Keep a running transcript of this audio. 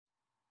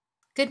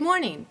Good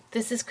morning.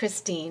 This is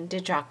Christine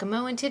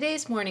DiGiacomo, and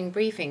today's morning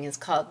briefing is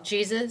called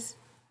Jesus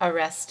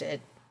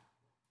Arrested.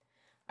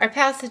 Our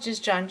passage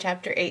is John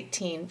chapter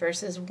 18,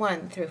 verses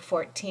 1 through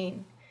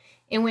 14,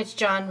 in which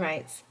John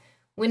writes,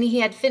 "When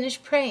he had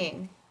finished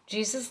praying,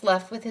 Jesus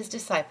left with his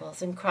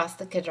disciples and crossed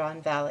the Kidron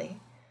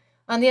Valley.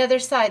 On the other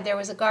side there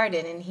was a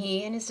garden, and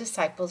he and his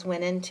disciples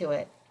went into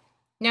it.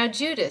 Now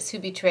Judas, who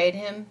betrayed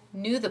him,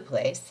 knew the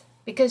place,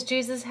 because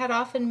Jesus had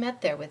often met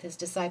there with his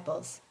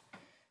disciples.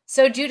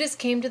 So Judas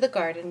came to the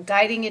garden,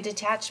 guiding a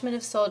detachment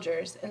of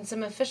soldiers and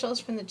some officials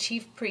from the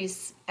chief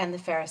priests and the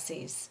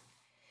Pharisees.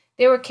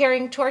 They were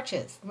carrying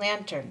torches,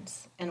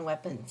 lanterns, and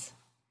weapons.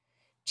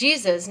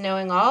 Jesus,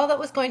 knowing all that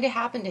was going to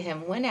happen to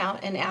him, went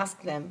out and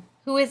asked them,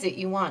 'Who is it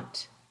you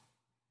want?'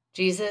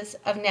 'Jesus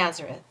of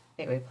Nazareth,'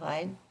 they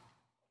replied.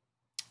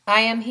 'I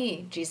am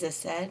he,' Jesus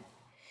said.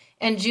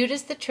 And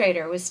Judas the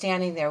traitor was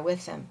standing there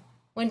with them.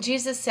 When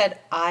Jesus said,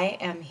 'I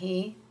am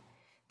he,'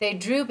 they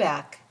drew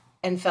back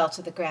and fell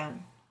to the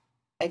ground.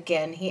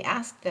 Again he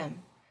asked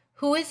them,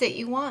 'Who is it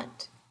you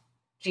want?'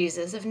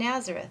 'Jesus of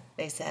Nazareth,'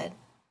 they said.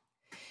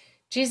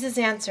 Jesus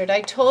answered,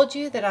 'I told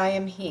you that I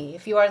am he.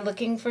 If you are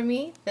looking for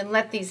me, then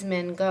let these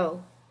men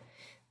go.'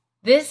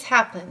 This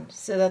happened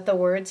so that the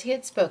words he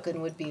had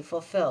spoken would be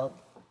fulfilled.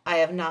 'I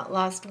have not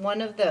lost one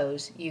of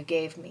those you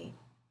gave me.'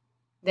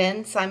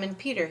 Then Simon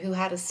Peter, who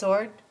had a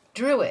sword,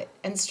 drew it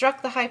and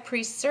struck the high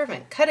priest's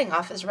servant, cutting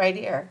off his right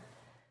ear.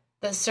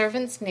 The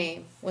servant's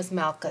name was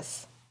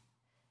Malchus.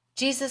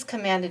 Jesus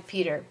commanded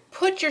Peter,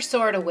 'Put your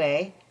sword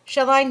away.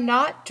 Shall I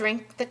not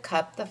drink the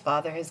cup the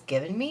Father has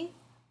given me?'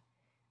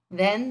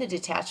 Then the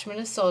detachment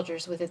of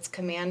soldiers with its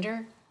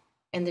commander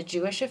and the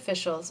Jewish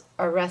officials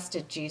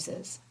arrested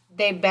Jesus.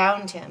 They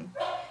bound him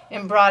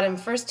and brought him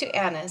first to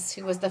Annas,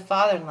 who was the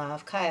father-in-law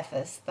of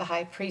Caiaphas, the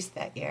high priest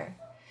that year.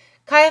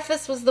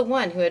 Caiaphas was the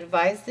one who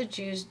advised the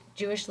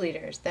Jewish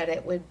leaders that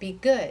it would be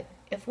good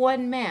if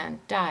one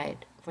man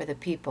died for the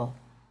people.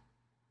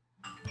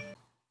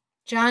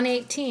 John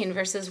 18,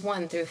 verses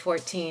 1 through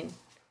 14.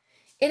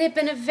 It had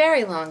been a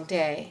very long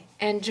day,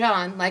 and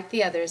John, like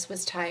the others,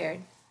 was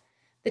tired.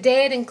 The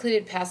day had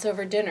included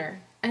Passover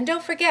dinner, and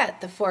don't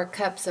forget the 4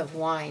 cups of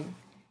wine.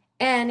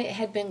 And it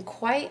had been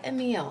quite a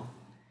meal.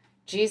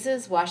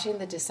 Jesus washing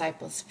the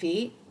disciples'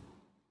 feet,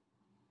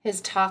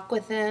 his talk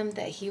with them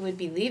that he would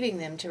be leaving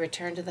them to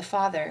return to the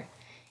Father,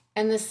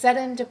 and the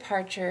sudden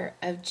departure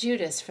of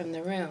Judas from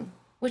the room,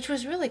 which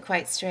was really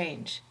quite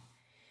strange.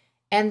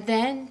 And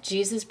then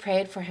Jesus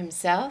prayed for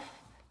himself,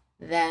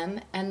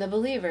 them, and the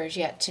believers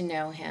yet to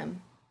know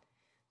him.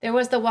 There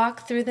was the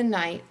walk through the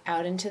night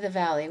out into the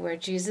valley where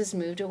Jesus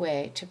moved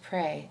away to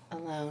pray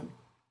alone.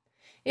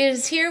 It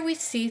is here we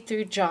see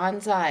through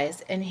John's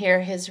eyes and hear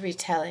his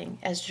retelling,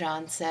 as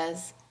John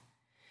says.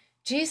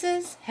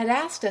 Jesus had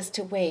asked us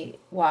to wait,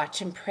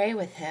 watch, and pray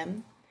with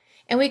him,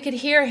 and we could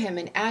hear him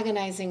in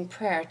agonizing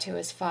prayer to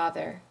his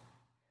Father.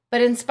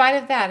 But in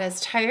spite of that, as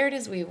tired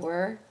as we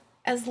were,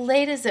 as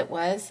late as it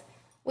was,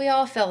 we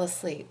all fell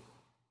asleep.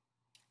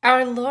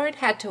 Our Lord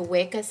had to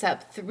wake us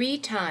up 3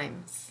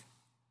 times.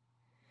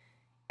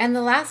 And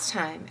the last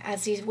time,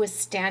 as he was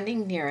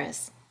standing near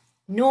us,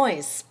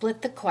 noise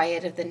split the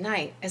quiet of the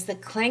night as the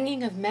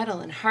clanging of metal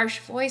and harsh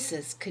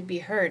voices could be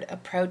heard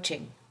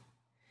approaching.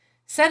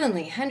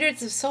 Suddenly,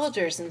 hundreds of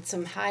soldiers and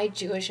some high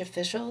Jewish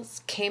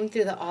officials came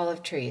through the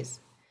olive trees.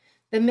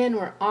 The men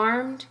were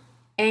armed,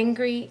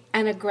 angry,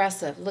 and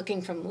aggressive,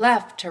 looking from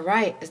left to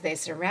right as they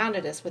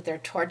surrounded us with their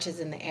torches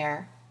in the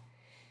air.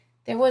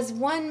 There was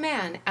one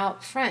man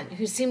out front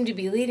who seemed to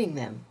be leading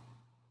them.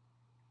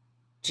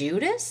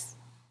 Judas?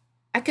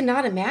 I could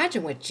not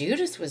imagine what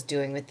Judas was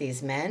doing with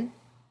these men.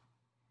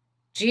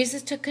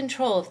 Jesus took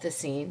control of the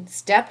scene,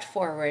 stepped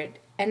forward,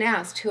 and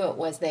asked who it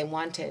was they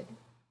wanted,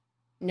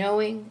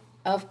 knowing,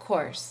 of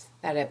course,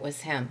 that it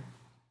was him.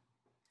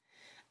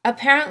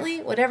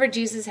 Apparently, whatever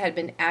Jesus had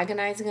been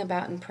agonizing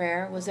about in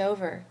prayer was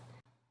over.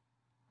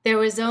 There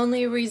was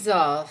only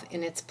resolve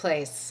in its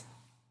place.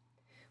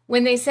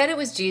 When they said it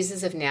was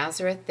Jesus of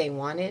Nazareth they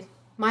wanted,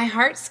 my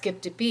heart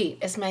skipped a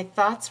beat as my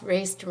thoughts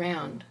raced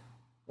round.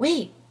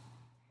 Wait,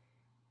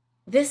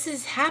 this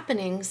is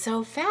happening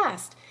so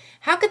fast.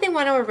 How could they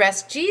want to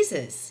arrest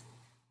Jesus?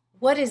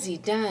 What has he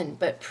done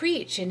but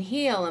preach and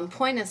heal and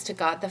point us to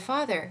God the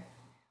Father?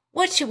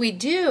 What should we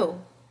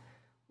do?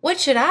 What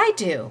should I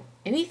do?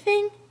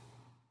 Anything?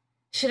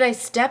 Should I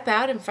step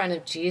out in front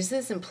of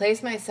Jesus and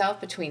place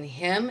myself between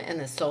him and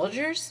the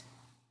soldiers?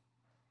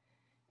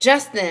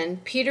 Just then,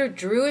 Peter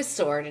drew his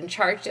sword and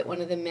charged at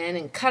one of the men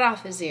and cut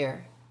off his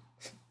ear.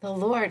 The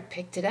Lord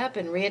picked it up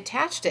and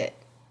reattached it.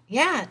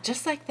 Yeah,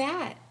 just like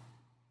that.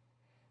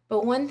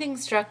 But one thing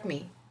struck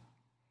me.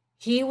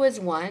 He was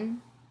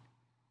one,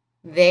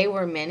 they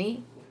were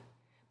many,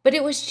 but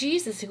it was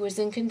Jesus who was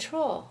in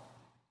control.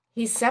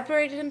 He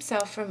separated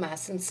himself from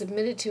us and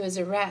submitted to his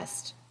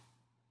arrest,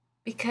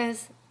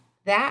 because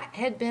that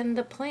had been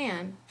the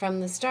plan from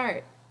the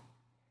start.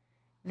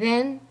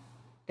 Then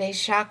they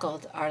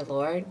shackled our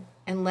Lord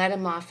and led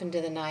him off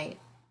into the night.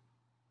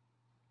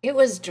 It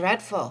was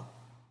dreadful.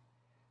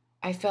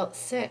 I felt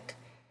sick,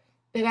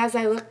 but as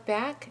I looked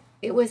back,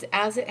 It was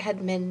as it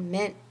had been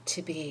meant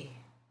to be.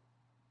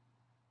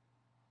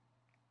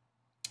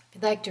 If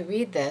you'd like to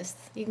read this,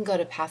 you can go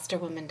to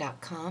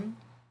pastorwoman.com,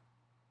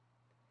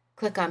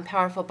 click on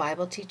Powerful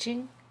Bible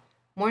Teaching,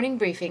 Morning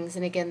Briefings,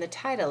 and again the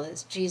title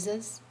is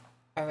Jesus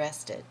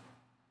Arrested.